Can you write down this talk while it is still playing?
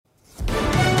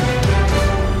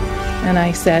and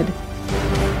I said,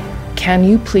 "Can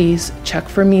you please check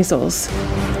for measles?"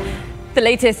 The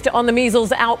latest on the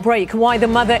measles outbreak, why the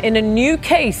mother in a new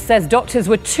case says doctors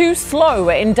were too slow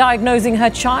in diagnosing her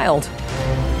child.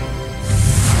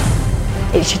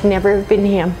 It should never have been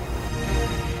him.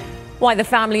 Why the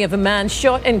family of a man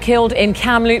shot and killed in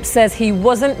Kamloops says he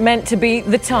wasn't meant to be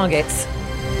the target.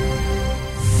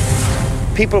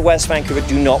 People of West Vancouver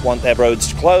do not want their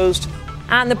roads closed.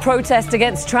 And the protest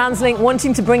against TransLink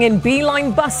wanting to bring in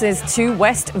B-Line buses to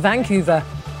West Vancouver.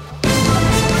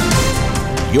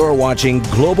 You're watching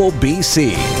Global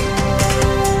BC.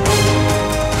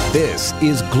 This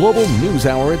is Global News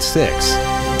Hour at 6.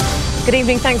 Good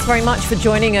evening. Thanks very much for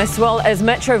joining us. Well, as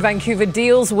Metro Vancouver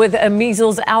deals with a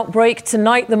measles outbreak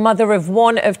tonight, the mother of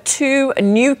one of two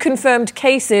new confirmed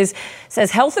cases says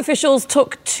health officials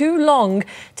took too long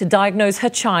to diagnose her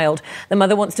child. The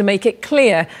mother wants to make it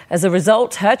clear, as a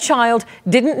result, her child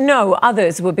didn't know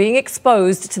others were being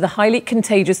exposed to the highly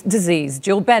contagious disease.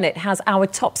 Jill Bennett has our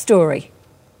top story.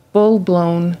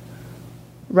 Full-blown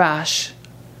rash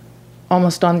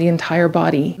almost on the entire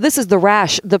body. This is the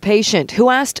rash the patient, who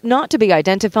asked not to be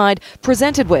identified,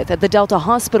 presented with at the Delta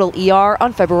Hospital ER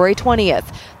on February 20th.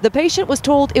 The patient was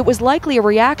told it was likely a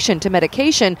reaction to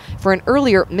medication for an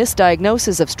earlier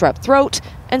misdiagnosis of strep throat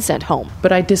and sent home.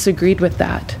 But I disagreed with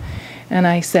that, and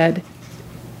I said,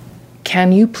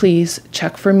 "Can you please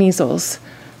check for measles?"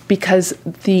 Because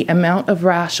the amount of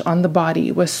rash on the body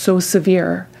was so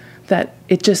severe that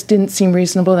it just didn't seem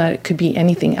reasonable that it could be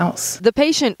anything else. The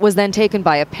patient was then taken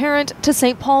by a parent to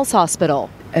St. Paul's Hospital.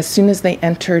 As soon as they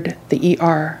entered the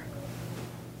ER,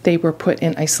 they were put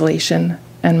in isolation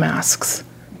and masks.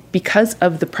 Because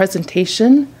of the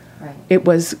presentation, it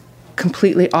was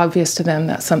completely obvious to them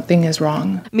that something is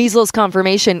wrong. Measles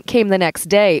confirmation came the next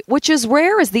day, which is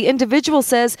rare as the individual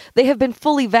says they have been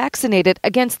fully vaccinated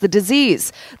against the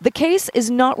disease. The case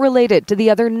is not related to the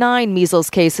other 9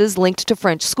 measles cases linked to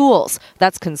French schools.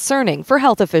 That's concerning for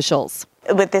health officials.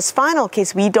 With this final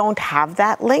case, we don't have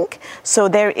that link, so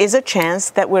there is a chance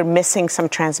that we're missing some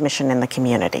transmission in the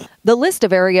community. The list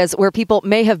of areas where people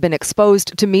may have been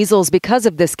exposed to measles because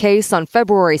of this case on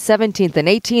February 17th and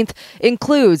 18th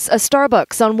includes a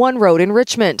Starbucks on One Road in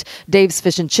Richmond, Dave's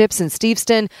Fish and Chips in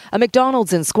Steveston, a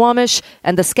McDonald's in Squamish,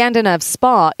 and the Scandinav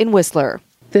Spa in Whistler.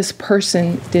 This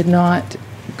person did not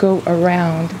go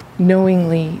around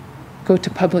knowingly go to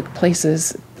public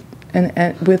places and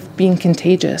with being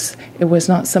contagious. It was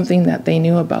not something that they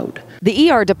knew about.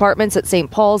 The ER departments at St.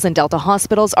 Paul's and Delta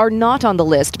hospitals are not on the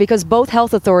list because both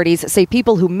health authorities say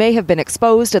people who may have been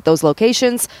exposed at those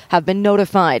locations have been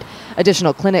notified.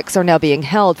 Additional clinics are now being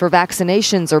held for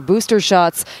vaccinations or booster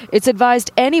shots. It's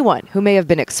advised anyone who may have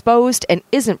been exposed and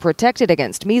isn't protected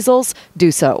against measles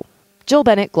do so. Jill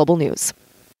Bennett, Global News.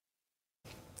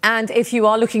 And if you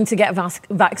are looking to get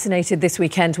vaccinated this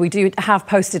weekend, we do have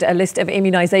posted a list of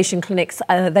immunisation clinics.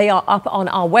 They are up on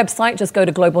our website. Just go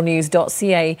to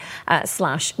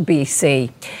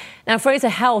globalnews.ca/BC. Now, Fraser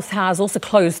Health has also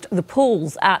closed the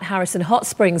pools at Harrison Hot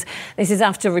Springs. This is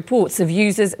after reports of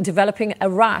users developing a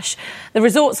rash. The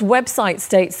resort's website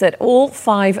states that all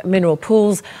 5 mineral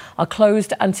pools are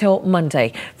closed until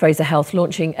Monday. Fraser Health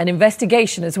launching an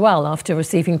investigation as well after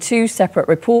receiving 2 separate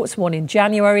reports, one in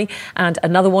January and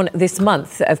another one this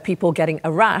month, of people getting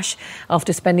a rash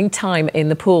after spending time in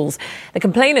the pools. The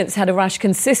complainants had a rash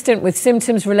consistent with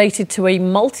symptoms related to a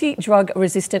multi-drug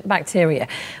resistant bacteria.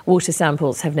 Water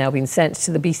samples have now been sent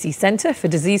to the BC Centre for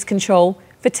Disease Control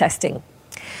for testing.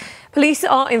 Police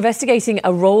are investigating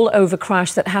a rollover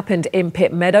crash that happened in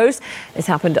Pitt Meadows. This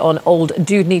happened on Old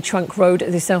Dewdney Trunk Road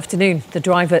this afternoon. The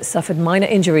driver suffered minor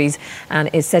injuries and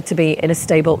is said to be in a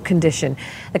stable condition.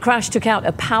 The crash took out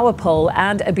a power pole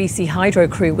and a BC Hydro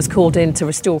crew was called in to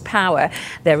restore power.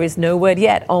 There is no word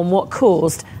yet on what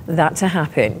caused that to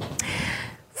happen.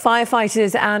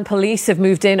 Firefighters and police have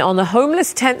moved in on the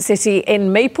homeless tent city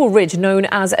in Maple Ridge known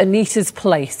as Anita's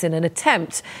Place in an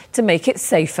attempt to make it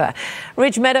safer.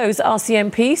 Ridge Meadows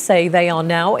RCMP say they are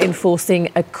now enforcing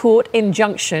a court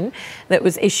injunction that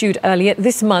was issued earlier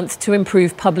this month to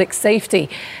improve public safety.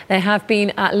 There have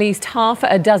been at least half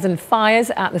a dozen fires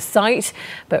at the site,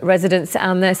 but residents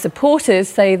and their supporters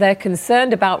say they're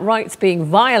concerned about rights being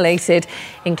violated,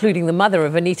 including the mother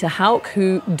of Anita Hauk,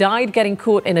 who died getting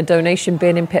caught in a donation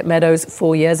bin in Pitt Meadows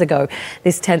 4 years ago.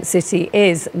 This tent city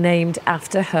is named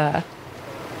after her.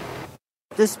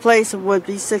 This place would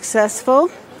be successful.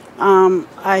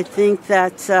 I think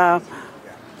that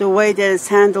the way that it's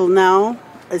handled now,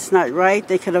 it's not right.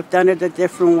 They could have done it a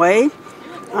different way.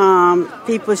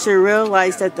 People should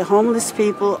realize that the homeless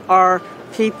people are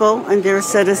people and they're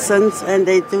citizens and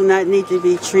they do not need to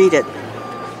be treated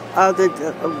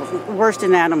worse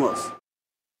than animals.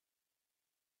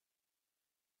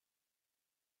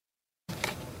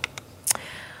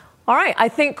 All right, I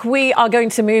think we are going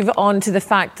to move on to the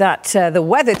fact that the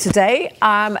weather today,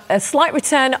 a slight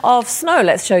return of snow.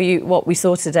 Let's show you what we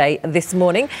saw today, this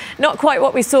morning. Not quite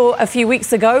what we saw a few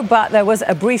weeks ago, but there was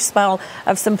a brief spell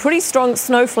of some pretty strong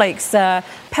snowflakes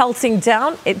pelting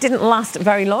down. It didn't last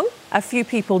very long. A few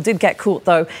people did get caught,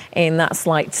 though, in that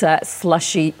slight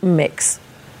slushy mix.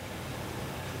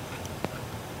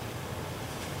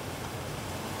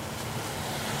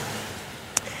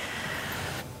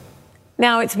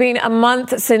 Now, it's been a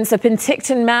month since a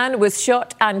Penticton man was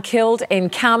shot and killed in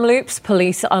Kamloops.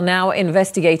 Police are now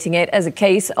investigating it as a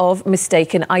case of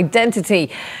mistaken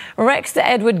identity. Rex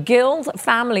Edward Gill's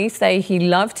family say he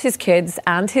loved his kids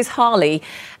and his Harley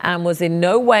and was in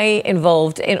no way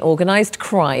involved in organised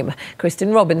crime.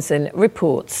 Kristen Robinson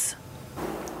reports.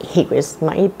 He was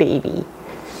my baby.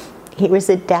 He was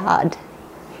a dad.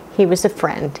 He was a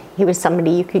friend. He was somebody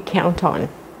you could count on.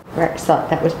 Rex thought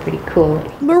that was pretty cool.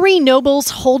 Marie Noble's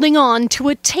holding on to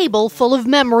a table full of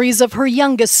memories of her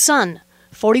youngest son,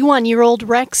 41-year-old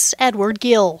Rex Edward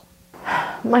Gill.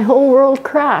 My whole world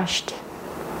crashed.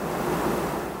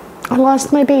 I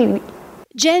lost my baby.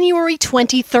 January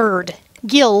 23rd.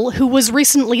 Gill, who was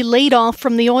recently laid off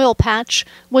from the oil patch,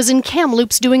 was in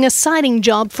Kamloops doing a siding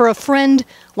job for a friend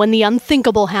when the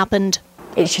unthinkable happened.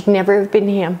 It should never have been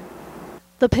him.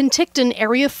 The Penticton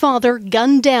area father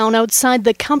gunned down outside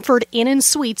the Comfort Inn and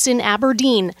Suites in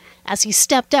Aberdeen as he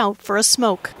stepped out for a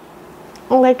smoke.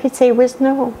 All I could say was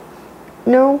no.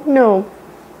 No, no.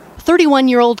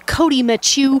 31-year-old Cody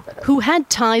Mathieu, who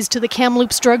had ties to the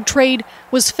Kamloops drug trade,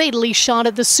 was fatally shot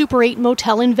at the Super 8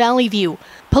 motel in Valley View.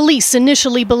 Police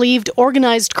initially believed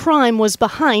organised crime was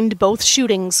behind both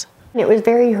shootings. It was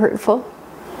very hurtful,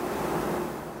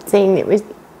 saying it was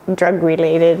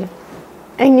drug-related.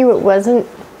 I knew it wasn't.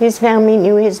 His family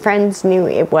knew, his friends knew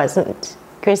it wasn't,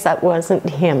 because that wasn't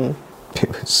him. It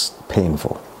was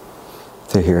painful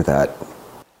to hear that.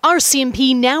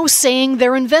 RCMP now saying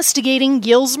they're investigating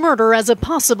Gill's murder as a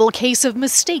possible case of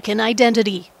mistaken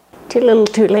identity. Too little,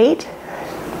 too late.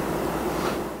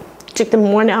 It took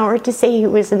them 1 hour to say he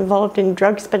was involved in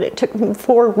drugs, but it took them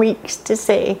 4 weeks to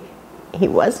say he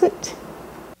wasn't.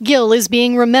 Gill is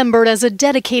being remembered as a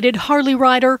dedicated Harley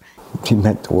rider. He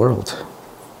meant the world.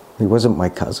 He wasn't my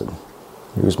cousin.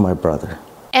 He was my brother.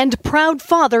 And proud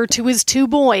father to his 2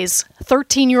 boys,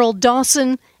 13-year-old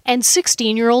Dawson and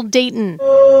 16-year-old Dayton.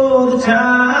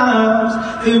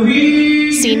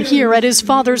 Seen here at his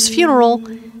father's funeral,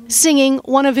 singing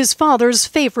one of his father's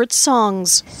favorite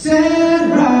songs.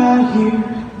 Right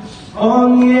here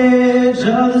on the edge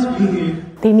of this pier.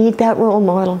 They need that role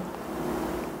model,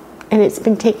 and it's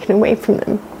been taken away from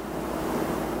them.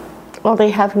 All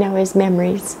they have now is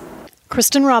memories.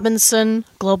 Kristen Robinson,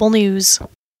 Global News.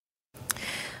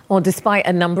 Well, despite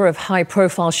a number of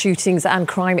high-profile shootings and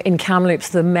crime in Kamloops,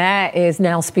 the mayor is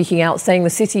now speaking out, saying the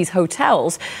city's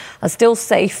hotels are still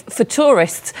safe for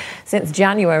tourists. Since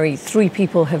January, 3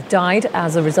 people have died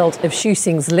as a result of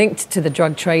shootings linked to the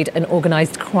drug trade and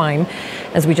organised crime.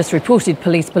 As we just reported,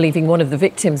 police believing one of the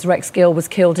victims, Rex Gill, was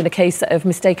killed in a case of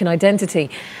mistaken identity.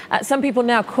 Some people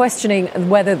now questioning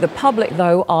whether the public,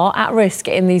 though, are at risk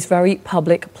in these very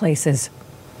public places.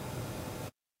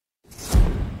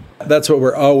 That's what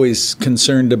we're always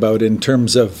concerned about in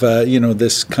terms of,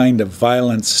 this kind of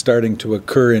violence starting to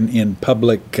occur in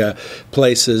public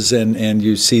places, and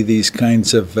you see these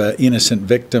kinds of innocent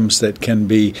victims that can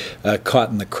be caught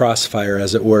in the crossfire,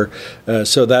 as it were.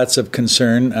 So that's of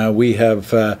concern. We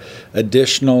have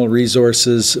additional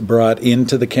resources brought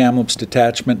into the Kamloops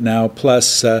detachment now,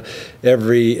 plus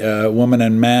every woman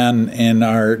and man in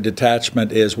our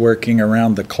detachment is working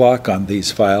around the clock on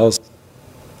these files.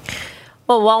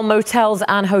 Well, while motels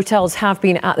and hotels have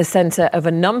been at the centre of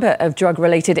a number of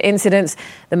drug-related incidents,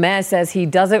 the mayor says he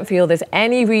doesn't feel there's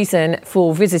any reason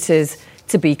for visitors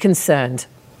to be concerned.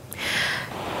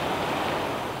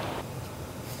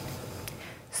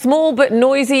 Small but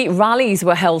noisy rallies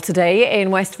were held today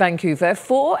in West Vancouver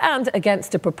for and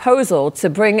against a proposal to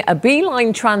bring a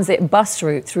Beeline transit bus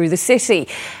route through the city.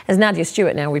 As Nadia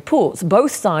Stewart now reports,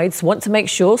 both sides want to make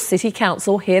sure City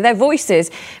Council hear their voices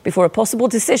before a possible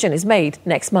decision is made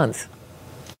next month.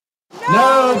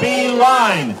 No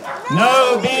Beeline!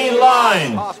 No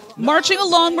Beeline! Marching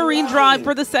along Marine Drive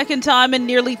for the second time in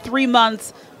nearly 3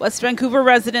 months, West Vancouver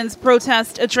residents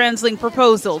protest a TransLink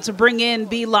proposal to bring in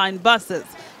Beeline buses,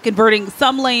 converting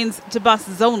some lanes to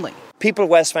buses only. People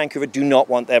of West Vancouver do not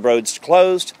want their roads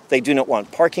closed. They do not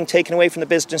want parking taken away from the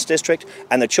business district,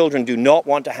 and the children do not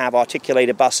want to have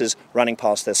articulated buses running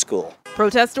past their school.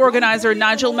 Protest organizer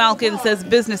Nigel Malkin says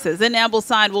businesses in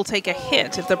Ambleside will take a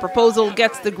hit if the proposal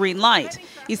gets the green light.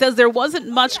 He says there wasn't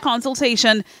much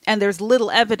consultation and there's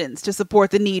little evidence to support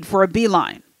the need for a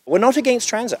beeline. We're not against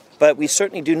transit, but we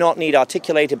certainly do not need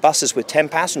articulated buses with 10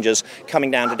 passengers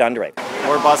coming down to Dunderave.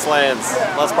 More bus lanes,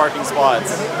 less parking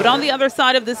spots. But on the other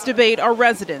side of this debate are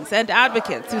residents and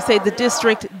advocates who say the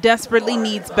district desperately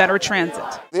needs better transit.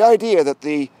 The idea that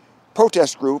the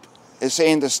protest group is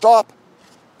saying to stop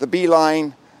the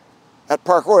beeline at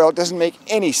Park Royal doesn't make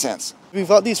any sense. We've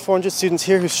got these 400 students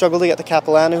here who struggle to get to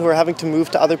Capilano, who are having to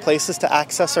move to other places to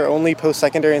access our only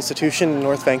post-secondary institution in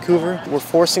North Vancouver. We're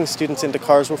forcing students into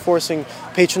cars, we're forcing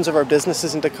patrons of our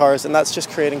businesses into cars, and that's just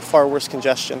creating far worse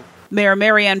congestion. Mayor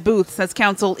Marianne Booth says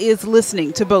council is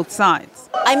listening to both sides.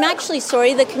 I'm actually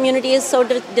sorry the community is so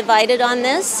divided on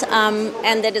this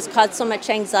and that it's caused so much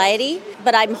anxiety,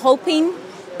 but I'm hoping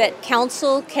that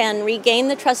council can regain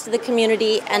the trust of the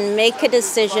community and make a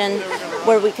decision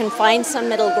where we can find some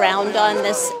middle ground on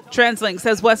this. TransLink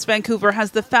says West Vancouver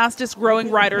has the fastest growing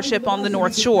ridership on the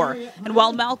North Shore. And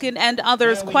while Malkin and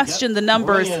others question the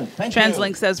numbers,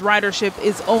 TransLink says ridership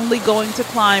is only going to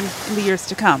climb in the years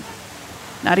to come.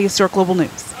 Nadia Stork, Global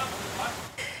News.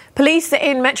 Police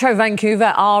in Metro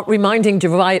Vancouver are reminding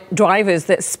drivers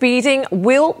that speeding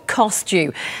will cost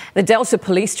you. The Delta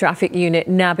Police Traffic Unit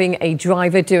nabbing a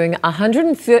driver doing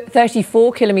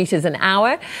 134 kilometres an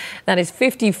hour. That is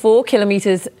 54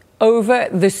 kilometres over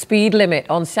the speed limit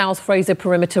on South Fraser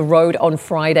Perimeter Road on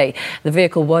Friday. The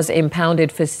vehicle was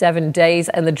impounded for 7 days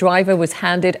and the driver was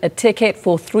handed a ticket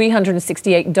for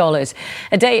 $368.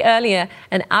 A day earlier,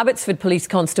 an Abbotsford police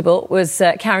constable was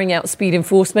carrying out speed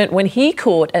enforcement when he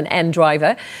caught an N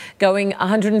driver going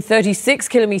 136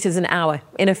 kilometres an hour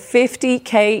in a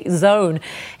 50k zone.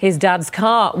 His dad's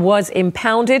car was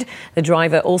impounded. The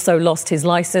driver also lost his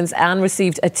licence and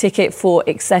received a ticket for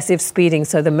excessive speeding.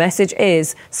 So the message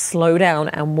is slow down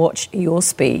and watch your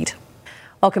speed.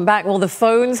 Welcome back. Well, the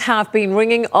phones have been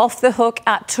ringing off the hook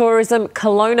at Tourism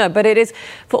Kelowna, but it is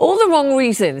for all the wrong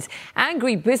reasons.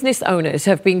 Angry business owners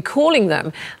have been calling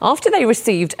them after they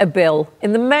received a bill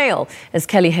in the mail. As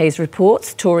Kelly Hayes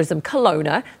reports, Tourism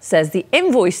Kelowna says the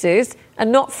invoices are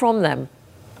not from them.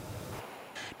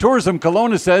 Tourism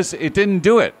Kelowna says it didn't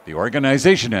do it. The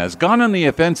organization has gone on the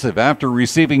offensive after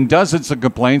receiving dozens of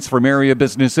complaints from area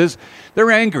businesses. They're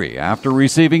angry after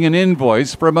receiving an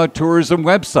invoice from a tourism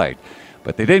website,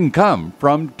 but they didn't come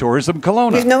from Tourism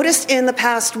Kelowna. We've noticed in the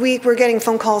past week we're getting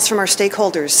phone calls from our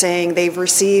stakeholders saying they've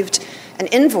received an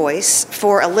invoice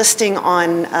for a listing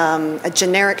on a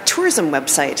generic tourism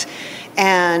website.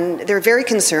 And they're very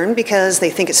concerned because they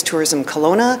think it's Tourism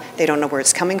Kelowna. They don't know where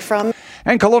it's coming from.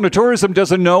 And Kelowna Tourism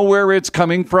doesn't know where it's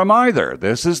coming from either.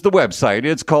 This is the website.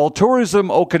 It's called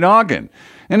Tourism Okanagan.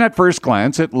 And at first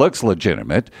glance, it looks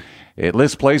legitimate. It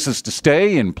lists places to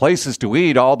stay and places to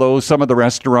eat, although some of the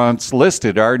restaurants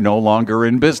listed are no longer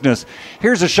in business.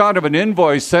 Here's a shot of an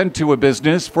invoice sent to a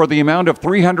business for the amount of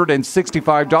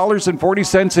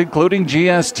 $365.40, including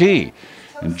GST.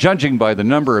 And judging by the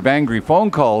number of angry phone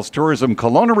calls Tourism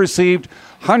Kelowna received,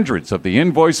 hundreds of the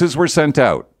invoices were sent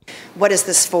out. What is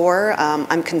this for?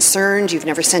 I'm concerned. You've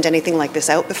never sent anything like this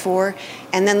out before.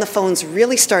 And then the phones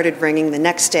really started ringing the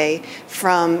next day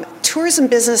from tourism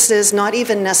businesses not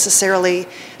even necessarily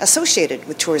associated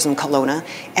with Tourism Kelowna.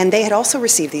 And they had also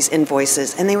received these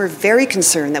invoices, and they were very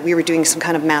concerned that we were doing some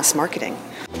kind of mass marketing.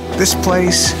 This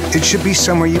place, it should be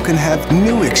somewhere you can have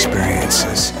new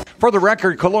experiences. For the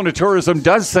record, Kelowna Tourism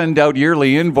does send out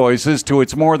yearly invoices to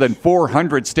its more than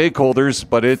 400 stakeholders,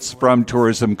 but it's from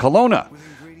Tourism Kelowna,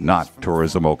 not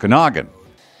Tourism Okanagan.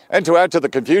 And to add to the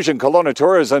confusion, Kelowna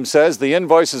Tourism says the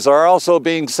invoices are also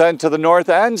being sent to the North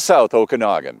and South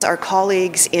Okanagan. Our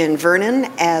colleagues in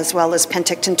Vernon, as well as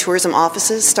Penticton tourism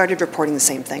offices, started reporting the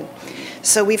same thing.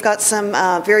 So we've got some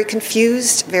very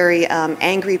confused, very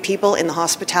angry people in the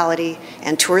hospitality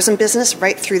and tourism business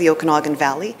right through the Okanagan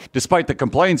Valley. Despite the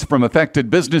complaints from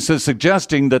affected businesses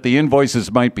suggesting that the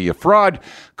invoices might be a fraud,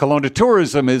 Kelowna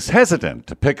Tourism is hesitant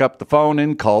to pick up the phone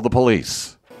and call the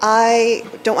police. I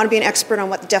don't want to be an expert on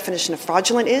what the definition of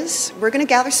fraudulent is. We're going to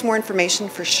gather some more information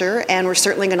for sure, and we're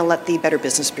certainly going to let the Better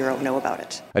Business Bureau know about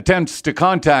it. Attempts to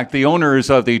contact the owners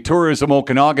of the Tourism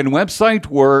Okanagan website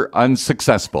were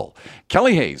unsuccessful.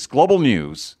 Kelly Hayes, Global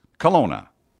News, Kelowna.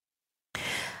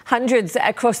 Hundreds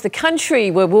across the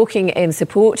country were walking in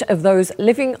support of those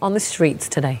living on the streets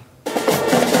today.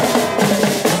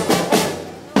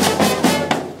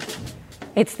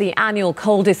 It's the annual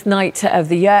coldest night of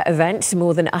the year event.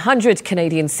 More than 100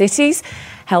 Canadian cities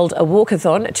held a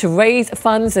walkathon to raise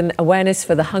funds and awareness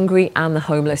for the hungry and the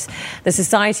homeless. The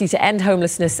Society to End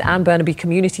Homelessness and Burnaby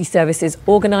Community Services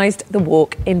organised the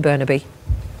walk in Burnaby.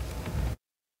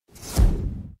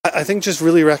 I think just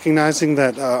really recognizing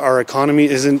that our economy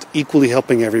isn't equally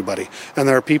helping everybody. And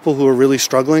there are people who are really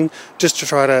struggling just to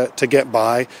try to get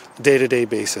by day-to-day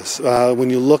basis. When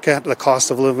you look at the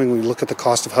cost of living, when you look at the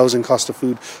cost of housing, cost of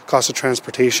food, cost of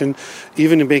transportation,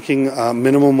 even in making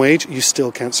minimum wage, you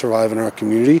still can't survive in our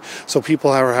community. So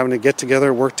people are having to get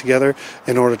together, work together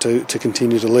in order to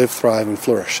continue to live, thrive and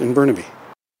flourish in Burnaby.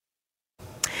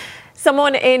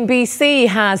 Someone in BC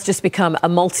has just become a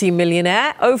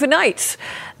multi-millionaire overnight.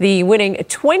 The winning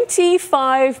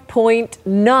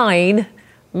 $25.9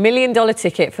 million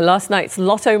ticket for last night's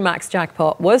Lotto Max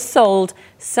jackpot was sold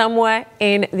somewhere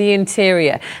in the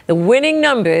interior. The winning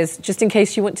numbers, just in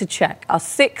case you want to check, are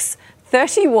 6,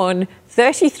 31,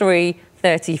 33,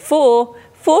 34,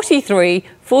 43,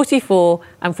 44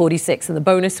 and 46. And the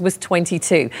bonus was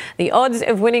 22. The odds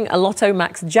of winning a Lotto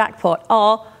Max jackpot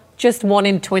are just 1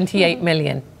 in 28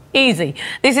 million. Easy.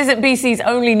 This isn't BC's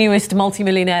only newest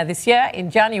multimillionaire this year.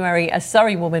 In January, a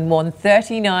Surrey woman won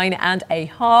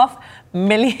 $39.5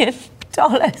 million.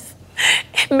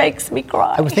 It makes me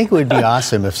cry. I would think it would be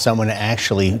awesome if someone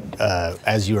actually,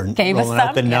 as you were rolling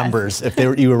out the numbers, if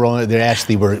you were rolling, they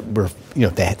actually were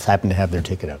they happened to have their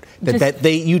ticket out.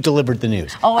 You delivered the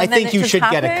news. I think you should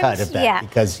get a cut of that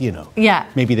because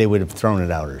maybe they would have thrown it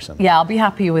out or something. Yeah, I'll be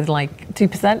happy with like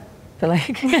 2%.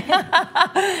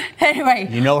 Anyway.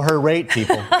 You know her rate,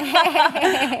 people.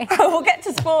 We'll get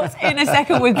to sports in a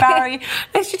second with Barry.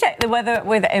 Let's just check the weather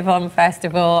with Yvonne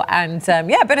Festival. And a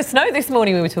bit of snow this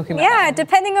morning we were talking about. Yeah,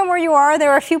 depending on where you are, there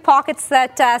were a few pockets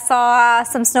that saw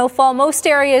some snowfall. Most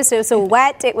areas it was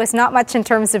wet. It was not much in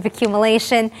terms of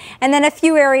accumulation. And then a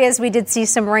few areas we did see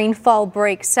some rainfall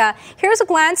breaks. Here's a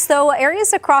glance, though.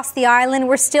 Areas across the island,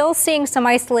 we're still seeing some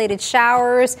isolated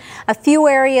showers. A few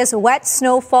areas, wet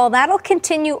snowfall. That'll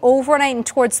continue overnight and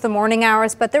towards the morning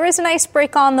hours, but there is a nice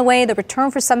break on the way. The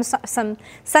return for some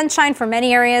sunshine for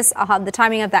many areas. I'll have the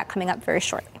timing of that coming up very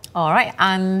shortly. All right,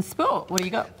 and sport, what do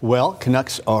you got? Well,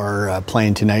 Canucks are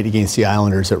playing tonight against the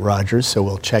Islanders at Rogers, so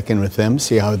we'll check in with them,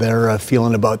 see how they're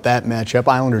feeling about that matchup.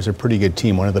 Islanders are a pretty good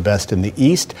team, one of the best in the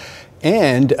East.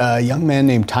 And a young man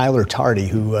named Tyler Tardy,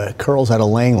 who curls out of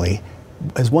Langley,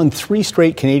 has won 3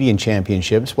 straight Canadian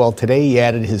championships. Well, today he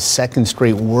added his 2nd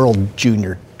straight World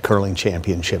Junior Curling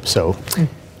Championship. So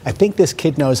I think this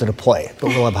kid knows how to play, but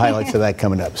we'll have highlights of that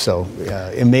coming up. So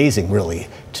amazing, really,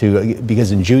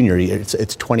 because in junior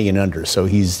it's 20 and under, so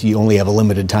you only have a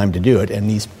limited time to do it, and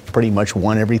he's pretty much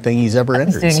won everything he's ever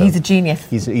entered. He's a genius.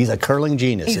 He's a curling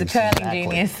genius. He's a curling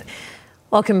genius.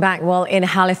 Welcome back. Well, in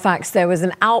Halifax, there was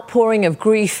an outpouring of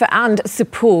grief and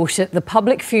support at the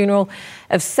public funeral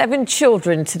of 7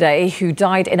 children today who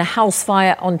died in a house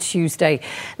fire on Tuesday.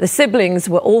 The siblings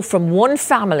were all from one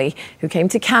family who came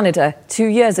to Canada 2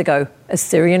 years ago as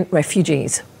Syrian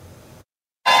refugees.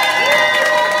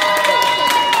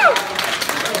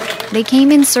 They came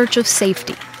in search of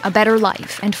safety, a better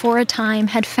life, and for a time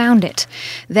had found it.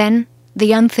 Then,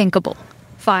 the unthinkable.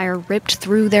 Fire ripped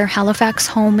through their Halifax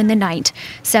home in the night,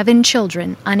 7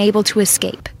 children unable to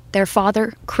escape, their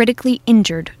father critically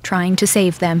injured trying to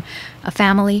save them, a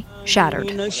family shattered.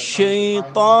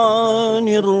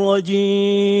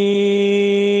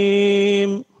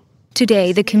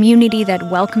 Today, the community that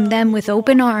welcomed them with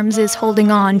open arms is holding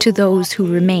on to those who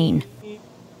remain.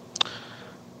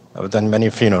 I've done many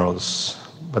funerals,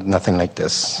 but nothing like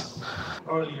this.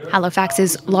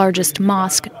 Halifax's largest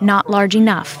mosque not large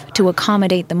enough to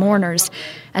accommodate the mourners,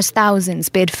 as thousands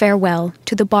bid farewell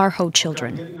to the Barho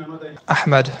children.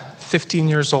 Ahmed, 15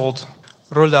 years old.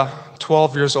 Rula,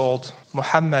 12 years old.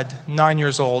 Muhammad, 9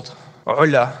 years old.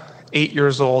 Ula, 8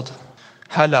 years old.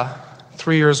 Hala,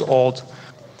 3 years old.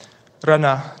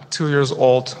 Rana, 2 years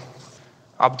old.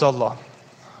 Abdullah,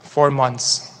 4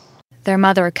 months. Their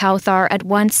mother, Kauthar, at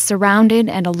once surrounded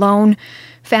and alone.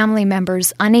 Family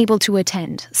members unable to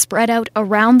attend, spread out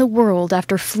around the world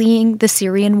after fleeing the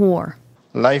Syrian war.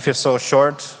 Life is so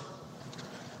short.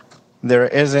 There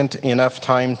isn't enough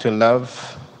time to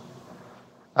love.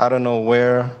 I don't know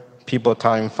where people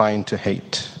find to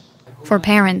hate. For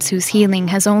parents whose healing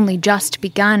has only just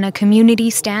begun, a community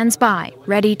stands by,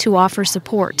 ready to offer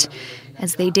support,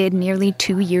 as they did nearly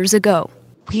 2 years ago.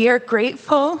 We are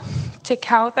grateful to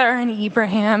Kauthar and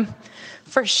Ibrahim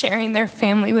for sharing their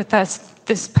family with us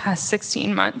this past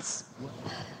 16 months.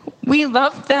 We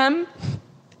love them,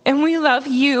 and we love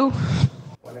you.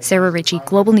 Sarah Ritchie,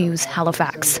 Global News,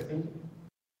 Halifax.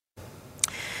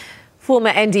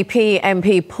 Former NDP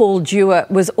MP Paul Dewar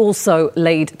was also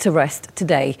laid to rest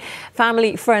today.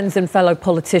 Family, friends and fellow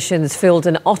politicians filled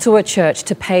an Ottawa church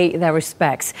to pay their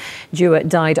respects. Dewar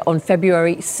died on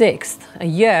February 6th, a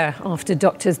year after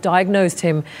doctors diagnosed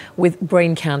him with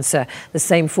brain cancer, the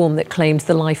same form that claimed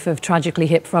the life of tragically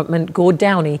hit frontman Gord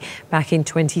Downie back in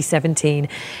 2017.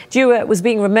 Dewar was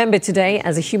being remembered today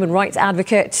as a human rights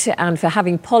advocate and for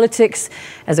having politics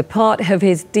as a part of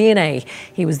his DNA.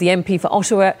 He was the MP for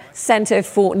Ottawa Centre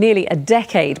for nearly a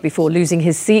decade before losing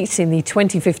his seat in the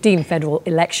 2015 federal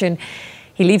election.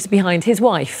 He leaves behind his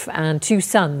wife and 2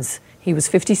 sons. He was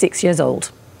 56 years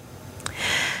old.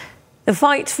 The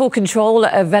fight for control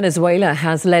of Venezuela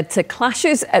has led to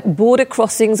clashes at border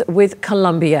crossings with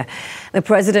Colombia. The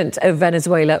president of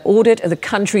Venezuela ordered the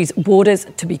country's borders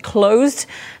to be closed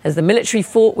as the military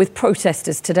fought with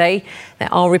protesters today.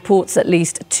 There are reports at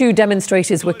least 2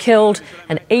 demonstrators were killed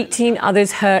and 18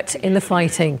 others hurt in the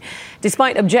fighting.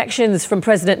 Despite objections from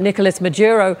President Nicolas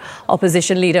Maduro,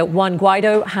 opposition leader Juan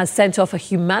Guaido has sent off a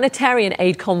humanitarian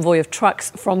aid convoy of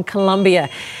trucks from Colombia.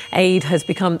 Aid has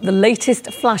become the latest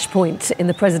flashpoint in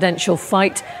the presidential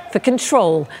fight for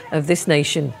control of this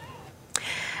nation.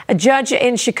 A judge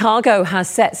in Chicago has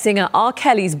set singer R.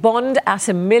 Kelly's bond at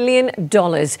 $1 million.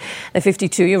 The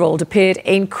 52-year-old appeared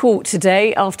in court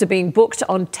today after being booked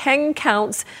on 10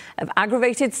 counts of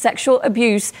aggravated sexual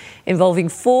abuse involving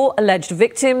 4 alleged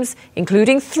victims,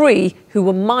 including 3 who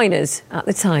were minors at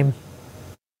the time.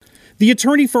 The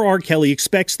attorney for R. Kelly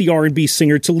expects the R&B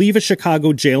singer to leave a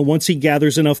Chicago jail once he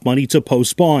gathers enough money to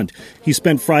post bond. He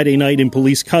spent Friday night in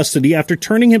police custody after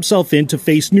turning himself in to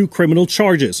face new criminal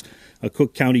charges. A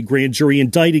Cook County grand jury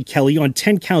indicted Kelly on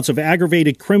 10 counts of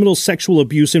aggravated criminal sexual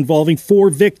abuse involving 4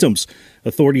 victims.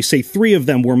 Authorities say 3 of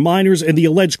them were minors, and the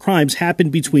alleged crimes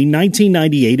happened between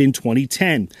 1998 and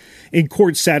 2010. In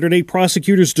court Saturday,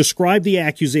 prosecutors described the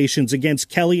accusations against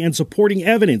Kelly and supporting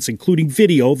evidence, including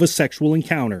video of a sexual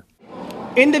encounter.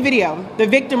 In the video, the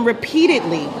victim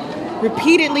repeatedly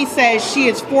says she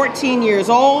is 14 years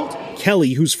old.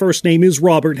 Kelly, whose first name is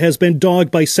Robert, has been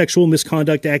dogged by sexual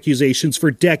misconduct accusations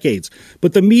for decades.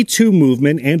 But the Me Too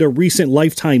movement and a recent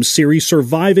Lifetime series,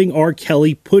 Surviving R.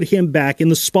 Kelly, put him back in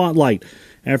the spotlight.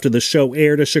 After the show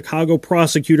aired, a Chicago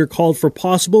prosecutor called for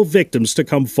possible victims to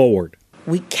come forward.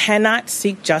 We cannot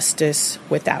seek justice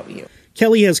without you.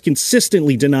 Kelly has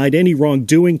consistently denied any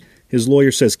wrongdoing. His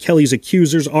lawyer says Kelly's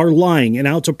accusers are lying and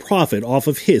out to profit off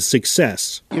of his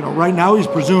success. Right now he's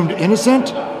presumed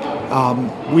innocent.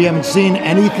 We haven't seen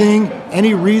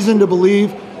any reason to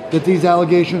believe that these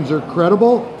allegations are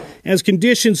credible. As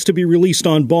conditions to be released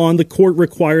on bond, the court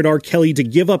required R. Kelly to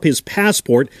give up his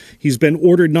passport. He's been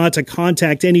ordered not to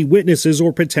contact any witnesses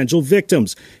or potential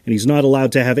victims, and he's not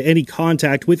allowed to have any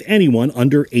contact with anyone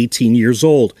under 18 years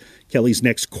old. Kelly's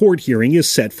next court hearing is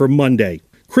set for Monday.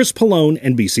 Chris Pallone,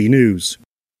 NBC News.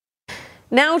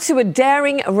 Now to a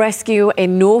daring rescue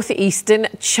in northeastern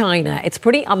China. It's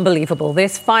pretty unbelievable.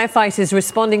 This firefighters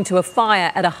responding to a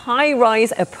fire at a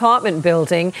high-rise apartment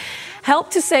building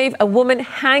helped to save a woman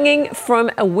hanging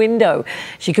from a window.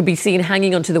 She could be seen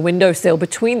hanging onto the windowsill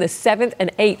between the 7th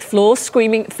and 8th floors,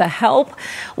 screaming for help.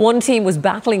 One team was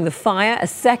battling the fire. A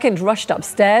second rushed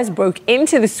upstairs, broke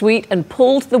into the suite and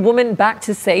pulled the woman back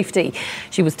to safety.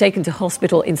 She was taken to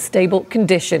hospital in stable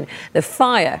condition. The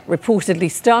fire reportedly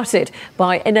started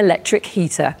by an electric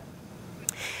heater.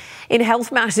 In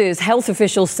health matters, health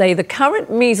officials say the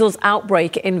current measles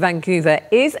outbreak in Vancouver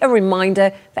is a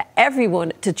reminder for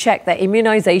everyone to check their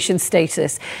immunization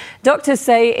status. Doctors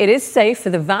say it is safe for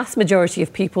the vast majority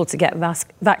of people to get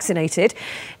vaccinated.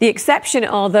 The exception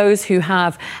are those who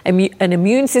have an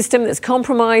immune system that's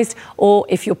compromised or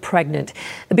if you're pregnant.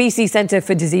 The BC Centre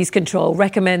for Disease Control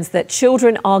recommends that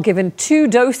children are given 2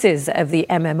 doses of the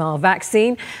MMR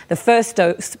vaccine, the first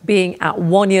dose being at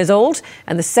 1 year old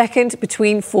and the second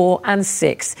between 4 and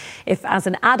 6. If as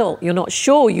an adult you're not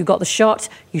sure you got the shot,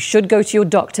 you should go to your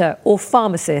doctor or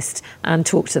pharmacist and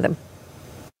talk to them.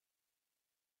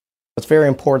 It's very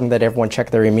important that everyone check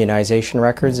their immunization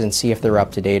records and see if they're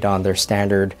up to date on their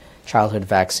standard childhood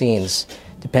vaccines.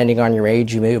 Depending on your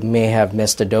age, you may have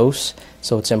missed a dose,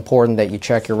 so it's important that you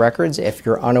check your records. If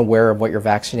you're unaware of what your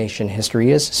vaccination history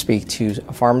is, speak to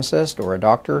a pharmacist or a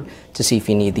doctor to see if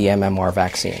you need the MMR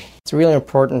vaccine. It's really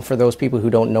important for those people who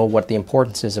don't know what the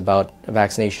importance is about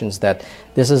vaccinations that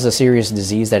this is a serious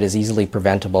disease that is easily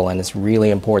preventable, and it's really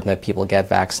important that people get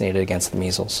vaccinated against the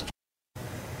measles.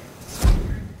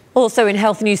 Also in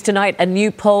health news tonight, a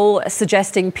new poll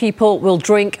suggesting people will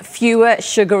drink fewer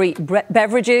sugary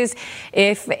beverages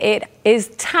if it is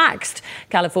taxed.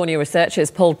 California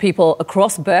researchers polled people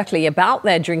across Berkeley about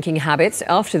their drinking habits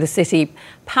after the city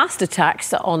passed a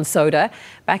tax on soda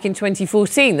back in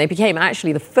 2014. They became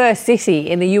actually the first city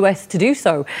in the US to do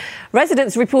so.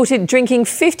 Residents reported drinking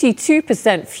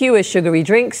 52% fewer sugary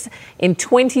drinks in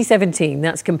 2017.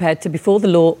 That's compared to before the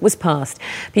law was passed.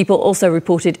 People also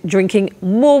reported drinking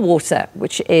more water,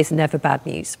 which is never bad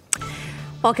news.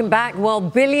 Welcome back. Well,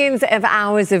 billions of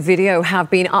hours of video have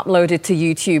been uploaded to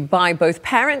YouTube by both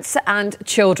parents and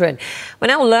children. We're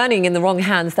now learning in the wrong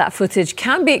hands that footage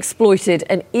can be exploited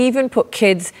and even put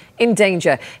kids in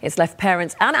danger. It's left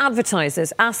parents and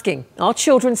advertisers asking, are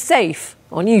children safe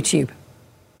on YouTube?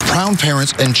 Proud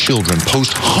parents and children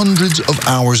post hundreds of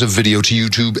hours of video to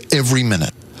YouTube every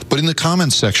minute. But in the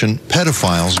comments section,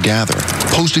 pedophiles gather,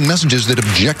 posting messages that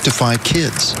objectify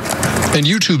kids. And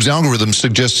YouTube's algorithm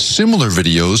suggests similar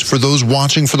videos for those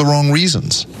watching for the wrong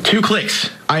reasons. 2 clicks.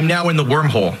 I'm now in the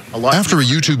wormhole. After a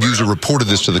YouTube user reported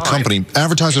this to the company,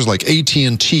 advertisers like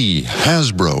AT&T,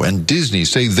 Hasbro, and Disney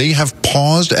say they have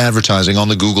paused advertising on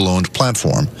the Google-owned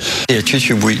platform. At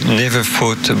YouTube, we never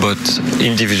thought about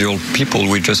individual people.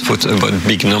 We just thought about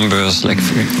big numbers like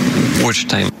watch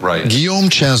time. Right. Guillaume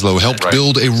Chaslow helped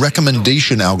build a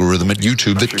recommendation algorithm at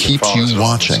YouTube that keeps you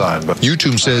watching.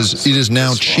 YouTube says it is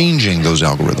now changing those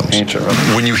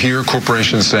algorithms. When you hear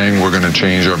corporations saying we're going to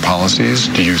change our policies,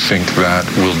 do you think that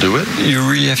we'll do it? You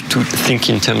really have to think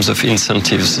in terms of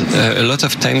incentives. A lot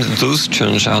of times those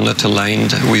changes are not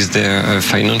aligned with their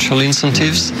financial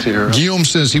incentives. Guillaume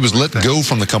says he was let go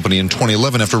from the company in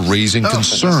 2011 after raising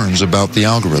concerns about the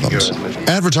algorithms.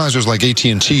 Advertisers like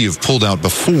AT&T have pulled out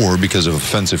before because of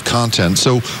offensive content,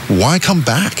 so why come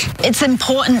back? It's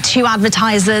important to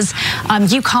advertisers.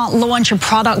 You can't launch a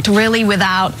product really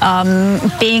without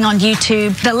being on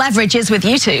YouTube. The leverage is with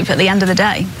YouTube at the end of the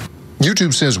day.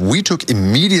 YouTube says we took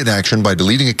immediate action by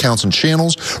deleting accounts and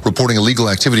channels, reporting illegal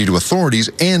activity to authorities,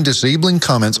 and disabling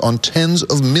comments on tens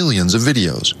of millions of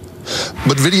videos.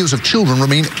 But videos of children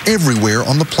remain everywhere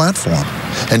on the platform,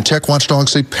 and tech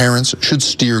watchdogs say parents should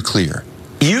steer clear.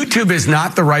 YouTube is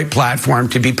not the right platform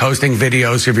to be posting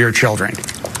videos of your children.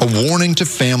 A warning to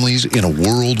families in a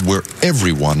world where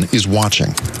everyone is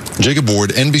watching. Jacob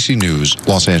Ward, NBC News,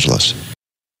 Los Angeles.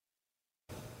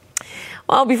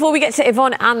 Well, before we get to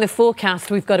Yvonne and the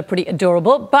forecast, we've got a pretty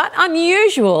adorable but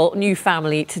unusual new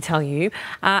family to tell you.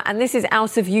 And this is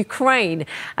out of Ukraine.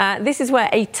 This is where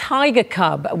a tiger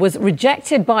cub was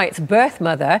rejected by its birth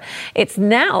mother. It's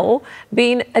now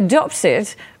been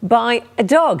adopted by a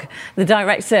dog. The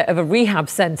director of a rehab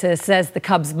centre says the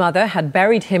cub's mother had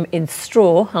buried him in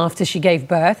straw after she gave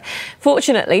birth.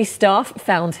 Fortunately, staff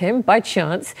found him by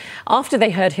chance after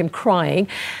they heard him crying.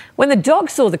 When the dog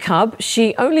saw the cub,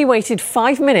 she only waited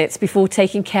 5 minutes before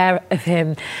taking care of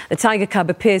him. The tiger cub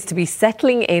appears to be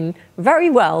settling in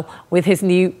very well with his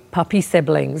new puppy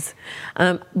siblings.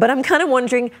 But I'm kind of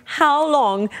wondering how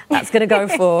long that's going to go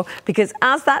for, because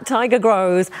as that tiger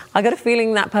grows, I got a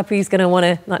feeling that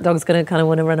dog's going to kind of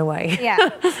want to run away. Yeah,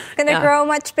 going to grow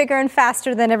much bigger and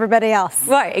faster than everybody else.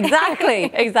 Right,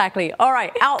 exactly, exactly. All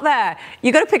right, out there,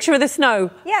 you got a picture of the snow.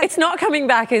 Yeah. It's not coming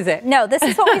back, is it? No, this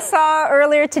is what we saw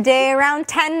earlier today, around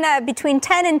 10, between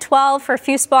 10 and 12 for a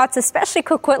few spots, especially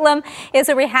Coquitlam, is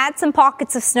where we had some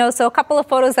pockets of snow. So a couple of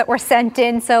photos that were sent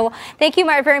in. So thank you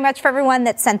very much for everyone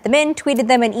that sent them in, tweeted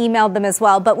them, and emailed them as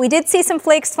well. But we did see some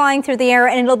flakes flying through the air,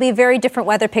 and it'll be a very different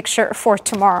weather picture for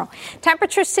tomorrow.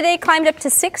 Temperatures today climbed up to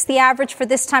 6. The average for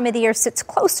this time of the year sits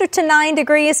closer to 9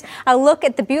 degrees. A look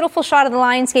at the beautiful shot of the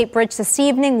Lionsgate Bridge this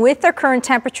evening with their current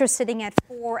temperature sitting at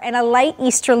 4 and a light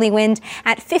easterly wind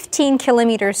at 15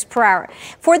 kilometers per hour.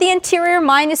 For the interior,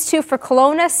 -2 for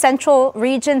Kelowna, central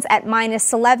regions at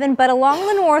 -11. But along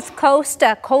the north coast,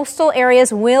 coastal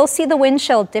areas will see the wind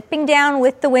chill dipping down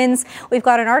with the winds. We've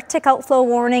got an Arctic outflow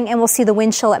warning, and we'll see the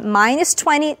wind chill at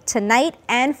 -20 tonight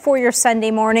and for your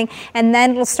Sunday morning. And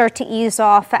then it'll start to ease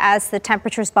off as the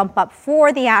temperatures bump up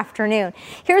for the afternoon.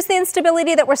 Here's the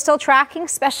instability that we're still tracking,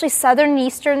 especially southern and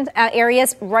eastern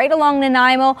areas right along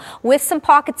Nanaimo, with some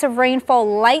pockets of rainfall.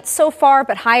 Light so far,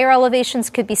 but higher elevations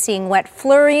could be seeing wet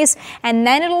flurries, and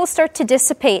then it'll start to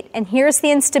dissipate. And here's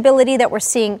the instability that we're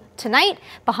seeing tonight.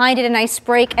 Behind it, a nice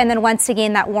break, and then once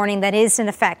again that warning that is in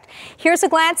effect. Here's a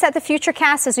glance at the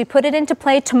futurecast as we put it into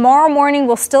play. Tomorrow morning,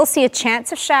 we'll still see a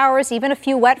chance of showers, even a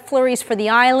few wet flurries for the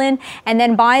island, and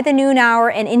then by the noon hour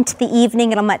and into the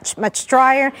evening, it'll much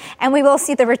drier, and we will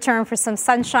see the return for some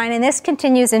sunshine, and this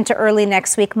continues into early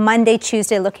next week. Monday,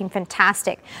 Tuesday looking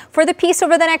fantastic. For the piece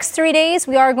over the next 3 days,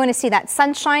 we are going to see that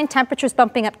sunshine, temperatures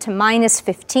bumping up to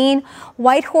 -15.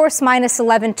 Whitehorse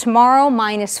 -11 tomorrow,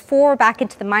 -4 back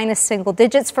into the minus single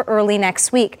digits for early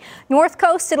next week. North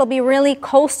Coast, it'll be really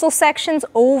coastal sections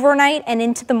overnight and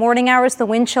into the morning hours. The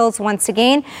wind chills once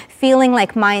again, feeling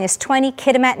like minus 20.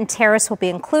 Kitimat and Terrace will be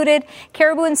included.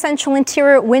 Caribou and Central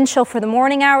Interior, wind chill for the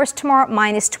morning hours tomorrow,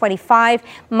 minus 25,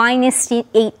 minus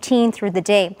 18 through the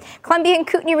day. Columbia and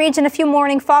Kootenay region, a few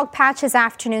morning fog patches,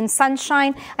 afternoon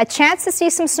sunshine. A chance to see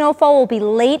some snowfall will be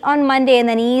late on Monday and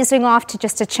then easing off to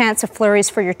just a chance of flurries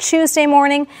for your Tuesday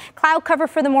morning. Cloud cover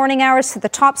for the morning hours to the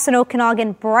tops in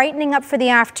Okanagan, brightening up for the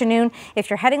afternoon. If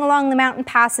you're heading along the mountain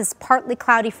passes, partly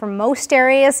cloudy for most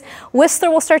areas.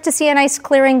 Whistler will start to see a nice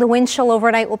clearing. The wind chill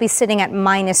overnight will be sitting at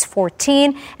minus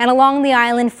 14. And along the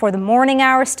island for the morning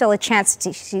hours, still a chance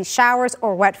to see showers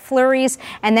or wet flurries,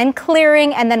 and then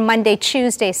clearing, and then Monday,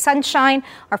 Tuesday, sunshine.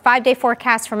 Our 5-day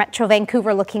forecast for Metro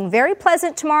Vancouver looking very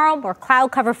pleasant tomorrow. More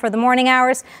cloud cover for the morning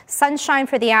hours. Sunshine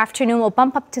for the afternoon will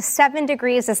bump up to 7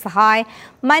 degrees as the high.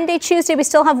 Monday, Tuesday, we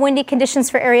still have windy conditions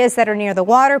for areas that are near the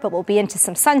water, but we'll be into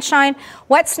some sunshine.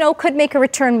 Wet snow could make a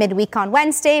return midweek on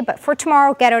Wednesday, but for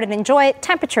tomorrow, get out and enjoy it.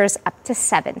 Temperatures up to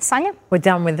 7. Sonia? We're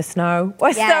done with the snow.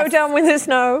 We're so done with the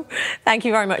snow. Thank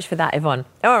you very much for that, Yvonne.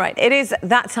 All right, it is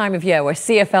that time of year where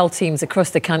CFL teams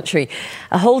across the country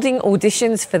are holding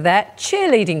auditions for their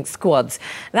cheerleading squads.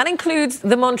 That includes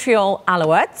the Montreal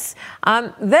Alouettes.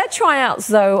 Their tryouts,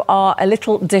 though, are a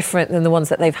little different than the ones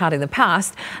that they've had in the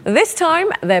past. This time,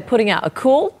 they're putting out a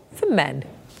call for men.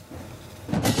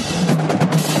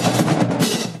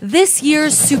 This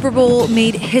year's Super Bowl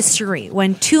made history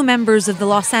when 2 members of the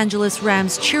Los Angeles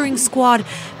Rams cheering squad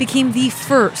became the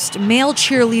first male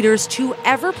cheerleaders to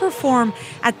ever perform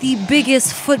at the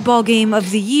biggest football game of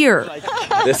the year.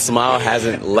 This smile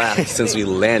hasn't left since we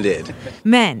landed.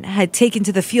 Men had taken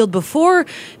to the field before,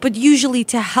 but usually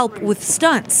to help with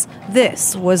stunts.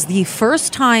 This was the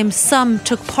first time some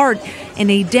took part in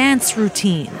a dance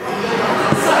routine.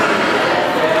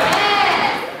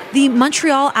 The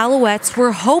Montreal Alouettes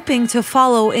were hoping to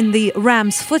follow in the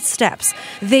Rams' footsteps.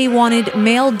 They wanted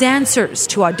male dancers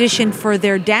to audition for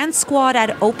their dance squad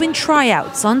at open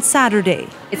tryouts on Saturday.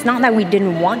 It's not that we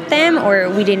didn't want them or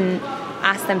we didn't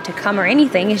ask them to come or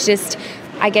anything. It's just,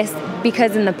 I guess,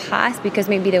 because in the past, because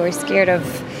maybe they were scared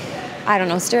of, I don't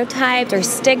know, stereotypes or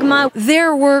stigma.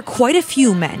 There were quite a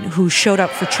few men who showed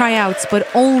up for tryouts, but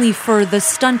only for the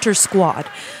stunter squad.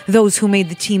 Those who made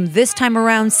the team this time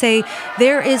around say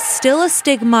there is still a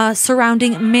stigma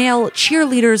surrounding male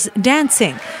cheerleaders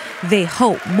dancing. They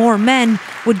hope more men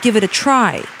would give it a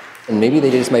try. And maybe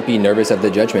they just might be nervous of the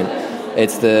judgment.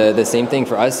 It's the same thing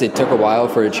for us. It took a while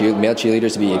for male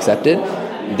cheerleaders to be accepted.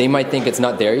 They might think it's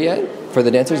not there yet for the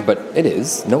dancers, but it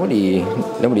is.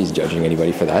 Nobody's judging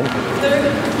anybody for that.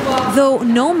 Though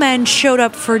no men showed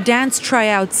up for dance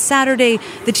tryouts Saturday,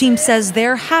 the team says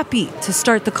they're happy to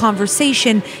start the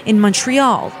conversation in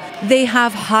Montreal. They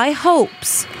have high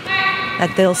hopes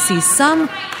that they'll see some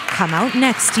come out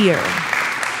next year.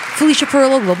 Felicia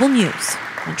Perlo, Global News,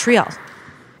 Montreal.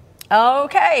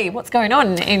 Okay, what's going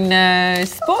on in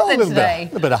sport then today? A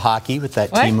little bit of hockey with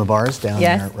that team of ours down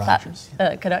there at Rogers.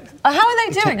 Canucks. How are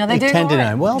they doing? Are they doing all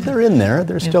right? Well, they're in there.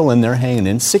 They're still in there, hanging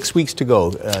in. 6 weeks to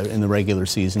go in the regular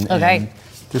season. Okay. And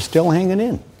they're still hanging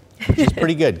in, which is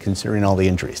pretty good considering all the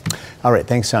injuries. All right,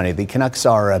 thanks, Sonia. The Canucks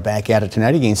are back at it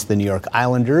tonight against the New York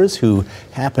Islanders, who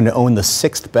happen to own the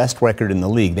 6th best record in the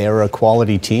league. They are a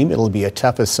quality team. It'll be a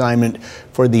tough assignment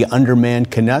for the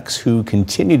undermanned Canucks, who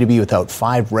continue to be without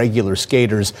 5 regular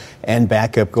skaters and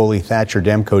backup goalie Thatcher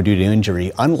Demko due to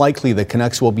injury. Unlikely the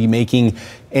Canucks will be making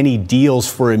any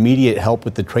deals for immediate help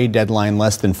with the trade deadline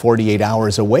less than 48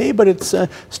 hours away, but it's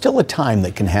still a time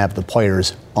that can have the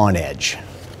players on edge.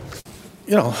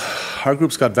 You know, our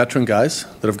group's got veteran guys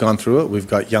that have gone through it. We've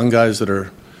got young guys that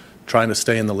are trying to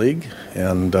stay in the league.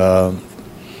 And,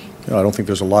 I don't think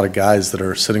there's a lot of guys that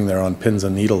are sitting there on pins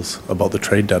and needles about the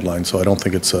trade deadline. So I don't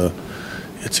think it's a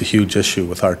huge issue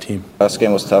with our team. Last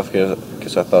game was tough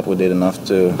because I thought we did enough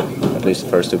to, at least the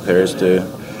first 2 periods, to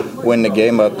win the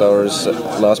game. But our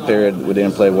last period, we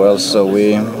didn't play well. So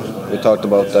we talked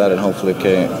about that and hopefully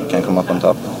can come up on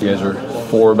top. You guys are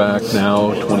 4 back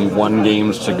now, 21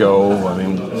 games to go. I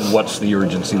mean, what's the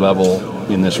urgency level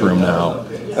in this room now?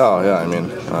 Oh,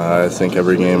 yeah, I think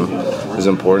every game is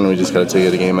important. We just got to take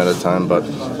it a game at a time, but,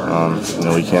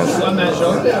 we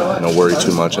can't worry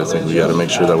too much. I think we got to make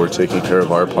sure that we're taking care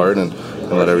of our part and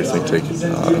let everything take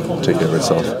care of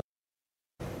itself.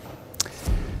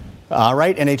 All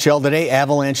right, NHL today,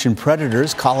 Avalanche and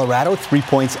Predators. Colorado 3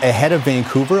 points ahead of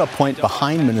Vancouver, a point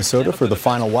behind Minnesota for the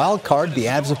final wild card. The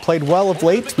Avs have played well of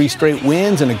late, 3 straight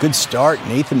wins and a good start.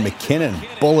 Nathan MacKinnon,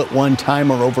 bullet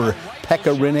one-timer over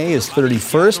Pekka Rinne is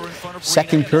 31st.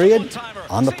 Second period,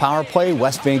 on the power play,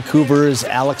 West Vancouver's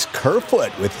Alex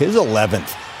Kerfoot with his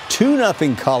 11th.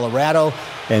 2-0 Colorado.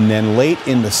 And then late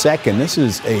in the second, this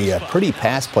is a pretty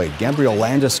pass play. Gabriel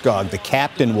Landeskog, the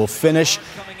captain, will finish.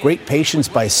 Great patience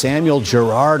by Samuel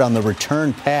Girard on the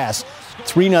return pass.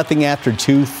 3-0 after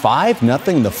 2,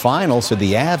 5-0 the final. So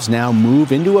the Avs now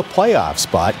move into a playoff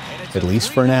spot, at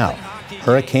least for now.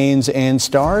 Hurricanes and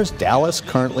Stars, Dallas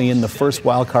currently in the first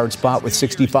wildcard spot with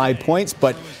 65 points,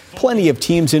 but plenty of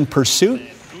teams in pursuit.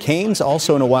 Canes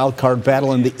also in a wildcard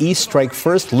battle in the East. Strike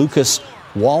first, Lucas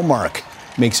Wallmark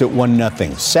makes it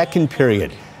 1-0. Second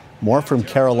period, more from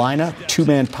Carolina.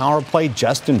 Two-man power play.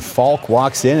 Justin Falk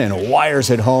walks in and wires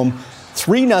it home.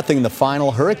 3-0 the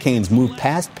final. Hurricanes move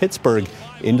past Pittsburgh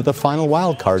into the final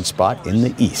wildcard spot in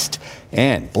the East.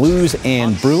 And Blues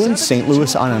and Bruins, St.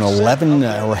 Louis on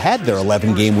an had their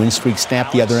 11-game win streak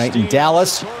snapped the other night in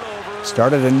Dallas.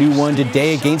 Started a new one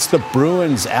today against the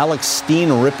Bruins. Alex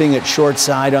Steen ripping it short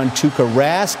side on Tuukka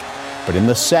Rask. But in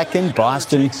the second,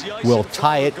 Boston will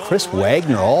tie it. Chris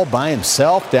Wagner all by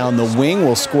himself down the wing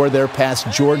will score there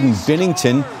past Jordan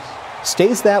Binnington.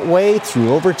 Stays that way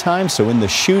through overtime. So in the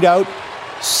shootout,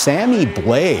 Sammy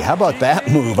Blais, how about that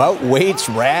move? Outweights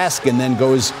Rask and then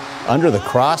goes under the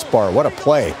crossbar. What a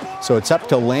play. So it's up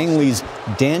to Langley's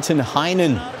Danton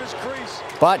Heinen.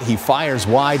 But he fires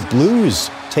wide. Blues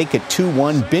take it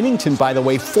 2-1. Binnington, by the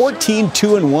way,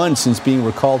 14-2-1 since being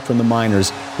recalled from the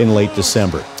minors in late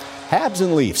December. Habs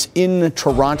and Leafs in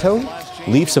Toronto.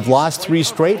 Leafs have lost 3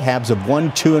 straight. Habs have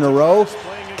won 2 in a row.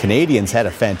 Canadians had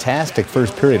a fantastic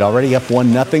first period, already up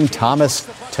 1-0. Thomas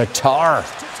Tatar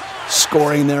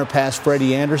scoring there past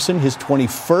Freddie Anderson, his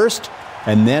 21st.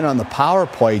 And then on the power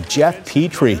play, Jeff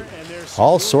Petrie,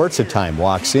 all sorts of time,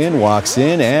 walks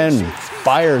in and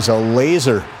fires a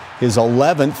laser, his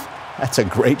 11th. That's a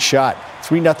great shot.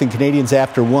 3-0 Canadians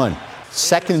after 1.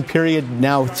 Second period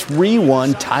now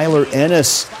 3-1. Tyler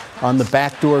Ennis on the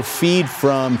backdoor feed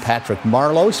from Patrick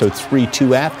Marleau, so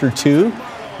 3-2 after 2.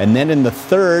 And then in the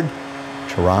third,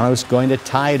 Toronto's going to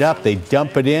tie it up. They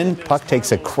dump it in. Puck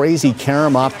takes a crazy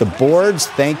carom off the boards.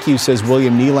 Thank you, says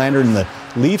William Nylander. And the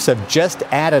Leafs have just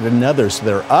added another, so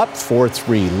they're up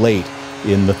 4-3 late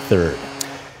in the third.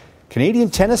 Canadian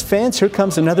tennis fans, here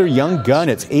comes another young gun.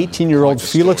 It's 18-year-old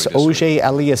Felix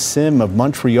Auger-Aliassime of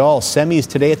Montreal. Semis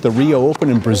today at the Rio Open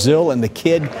in Brazil, and the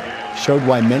kid showed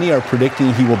why many are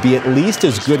predicting he will be at least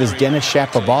as good as Denis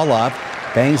Shapovalov.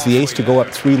 Bangs the ace to go up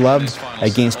 3-love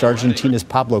against Argentina's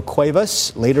Pablo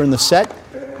Cuevas. Later in the set,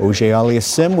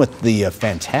 Auger-Aliassime with the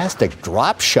fantastic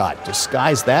drop shot.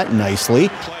 Disguised that nicely.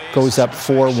 Goes up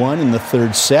 4-1 in the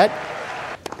third set.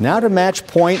 Now to match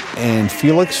point, and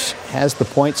Felix has the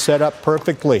point set up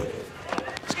perfectly.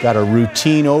 He's got a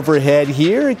routine overhead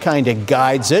here. He kind of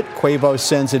guides it. Cuevas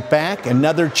sends it back.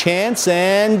 Another chance,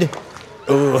 and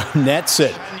nets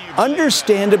it.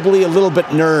 Understandably, a little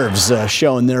bit nerves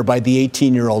shown there by the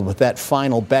 18-year-old with that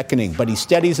final beckoning. But he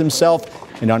steadies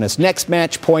himself, and on his next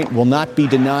match point will not be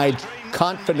denied.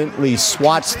 Confidently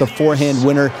swats the forehand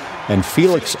winner, and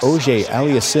Felix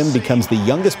Auger-Aliassime becomes the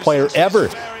youngest player ever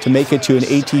to make it to an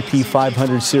ATP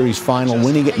 500 Series final,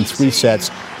 winning it in 3 sets.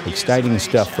 Exciting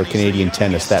stuff for Canadian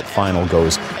tennis. That final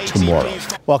goes tomorrow.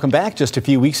 Welcome back. Just a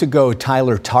few weeks ago,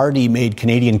 Tyler Tardy made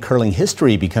Canadian curling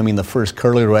history, becoming the first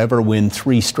curler to ever win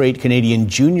 3 straight Canadian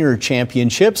junior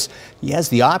championships. He has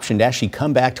the option to actually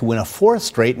come back to win a 4th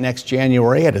straight next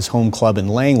January at his home club in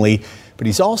Langley. But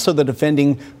he's also the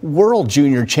defending world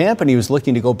junior champ, and he was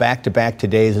looking to go back-to-back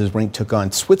today as his rink took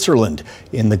on Switzerland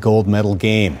in the gold medal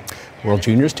game. World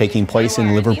Juniors taking place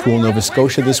in Liverpool, Nova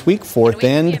Scotia this week, 4th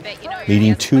end,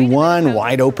 leading 2-1,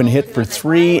 wide open hit for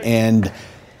 3, and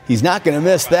he's not going to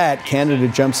miss that. Canada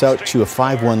jumps out to a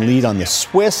 5-1 lead on the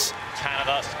Swiss.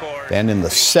 Then in the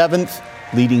 7th,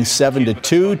 leading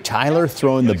 7-2, Tyler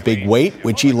throwing the big weight,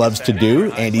 which he loves to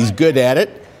do, and he's good at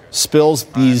it. Spills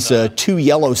these 2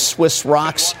 yellow Swiss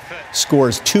rocks,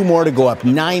 scores 2 more to go up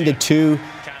 9-2.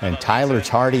 And Tyler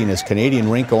Tardy and his Canadian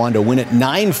rink go on to win it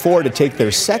 9-4 to take their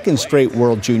 2nd straight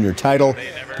World Junior title.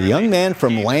 The young man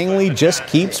from Langley just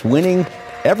keeps winning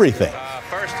everything.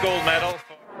 First gold medal.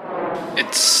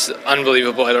 It's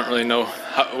unbelievable. I don't really know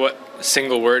what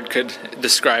single word could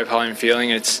describe how I'm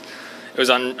feeling. It was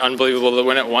unbelievable to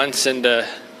win it once, and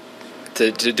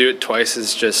to do it twice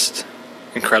is just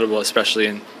incredible, especially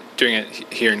in doing it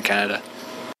here in Canada.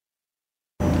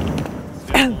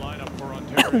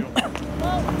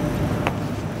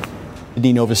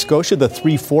 Nova Scotia, the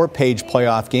 3-4 page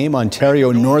playoff game.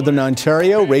 Ontario, Northern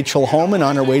Ontario. Rachel Homan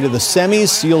on her way to the semis,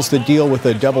 seals the deal with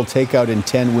a double takeout in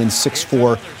 10, wins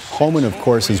 6-4 Homan, of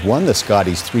course, has won the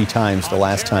Scotties 3 times, the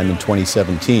last time in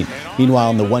 2017. Meanwhile,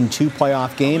 in the 1-2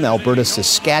 playoff game,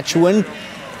 Alberta-Saskatchewan,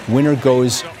 winner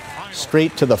goes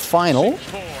straight to the final.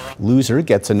 Loser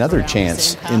gets another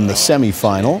chance in the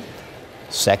semifinal.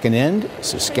 Second end,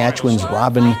 Saskatchewan's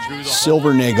Robin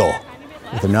Silvernagle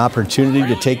with an opportunity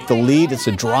to take the lead. It's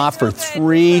a draw for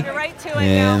 3,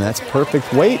 and that's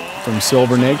perfect weight from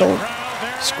Silvernagle.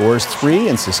 Scores 3,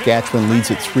 and Saskatchewan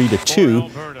leads it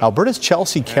 3-2. Alberta's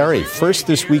Chelsea Carey, first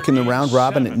this week in the round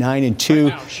robin at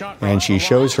 9-2, and she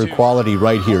shows her quality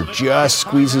right here. Just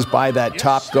squeezes by that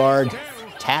top guard.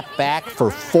 Tap back for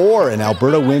 4, and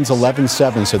Alberta wins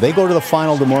 11-7. So they go to the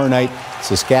final tomorrow night.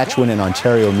 Saskatchewan and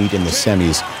Ontario meet in the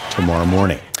semis tomorrow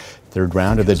morning. Third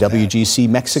round of the WGC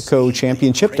Mexico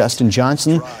Championship. Dustin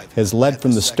Johnson has led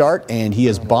from the start, and he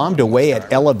has bombed away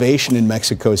at elevation in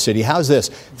Mexico City. How's this?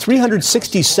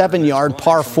 367-yard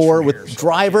par 4 with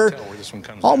driver.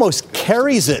 Almost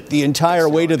carries it the entire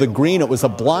way to the green. It was a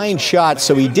blind shot,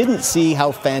 so he didn't see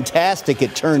how fantastic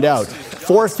it turned out.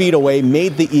 4 feet away,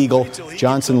 made the eagle.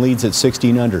 Johnson leads at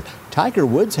 16 under. Tiger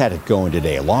Woods had it going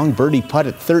today. A long birdie putt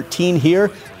at 13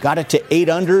 here. Got it to 8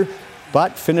 under.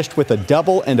 But finished with a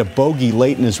double and a bogey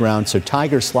late in his round, so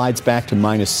Tiger slides back to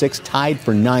 -6, tied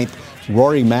for 9th.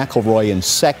 Rory McIlroy in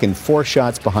second, 4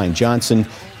 shots behind Johnson.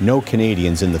 No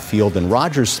Canadians in the field. And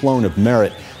Roger Sloan of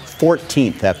Merit,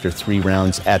 14th after 3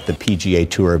 rounds at the PGA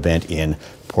Tour event in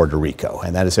Puerto Rico.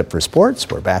 And that is it for sports.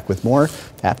 We're back with more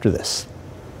after this.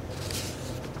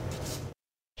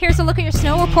 Here's a look at your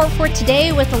snow report for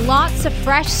today with lots of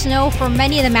fresh snow for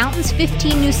many of the mountains.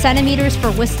 15 new centimeters for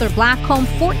Whistler Blackcomb,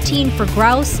 14 for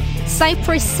Grouse,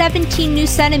 Cypress 17 new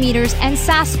centimeters, and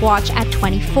Sasquatch at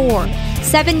 24.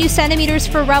 7 new centimeters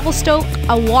for Revelstoke,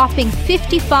 a whopping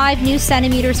 55 new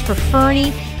centimeters for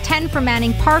Fernie, 10 for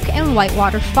Manning Park, and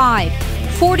Whitewater 5.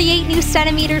 48 new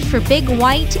centimeters for Big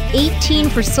White, 18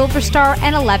 for Silver Star,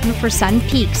 and 11 for Sun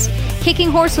Peaks.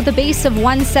 Kicking Horse with a base of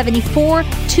 174,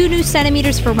 2 new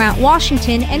centimeters for Mount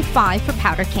Washington, and 5 for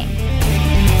Powder King.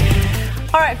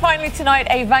 All right, finally tonight,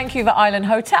 a Vancouver Island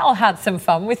hotel had some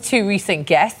fun with 2 recent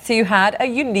guests who had a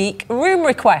unique room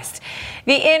request.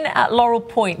 The Inn at Laurel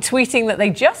Point tweeting that they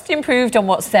just improved on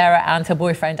what Sarah and her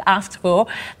boyfriend asked for.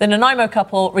 The Nanaimo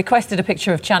couple requested a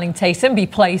picture of Channing Tatum be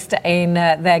placed in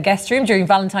their guest room during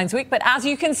Valentine's week. But as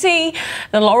you can see,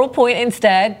 the Laurel Point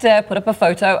instead put up a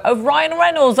photo of Ryan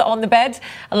Reynolds on the bed,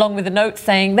 along with a note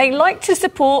saying they like to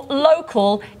support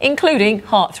local, including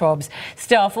heartthrobs.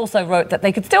 Staff also wrote that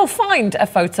they could still find a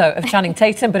photo of Channing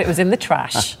Tatum, but it was in the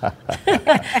trash.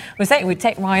 We're saying we'd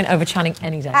take Ryan over Channing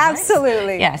any day.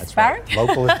 Absolutely. Right? Yes, Baron?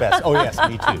 Local is best. Oh, yes,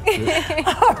 me too.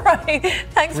 All right.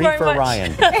 Thanks very much. 3 for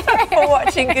Ryan. for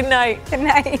watching. Good night. Good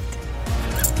night.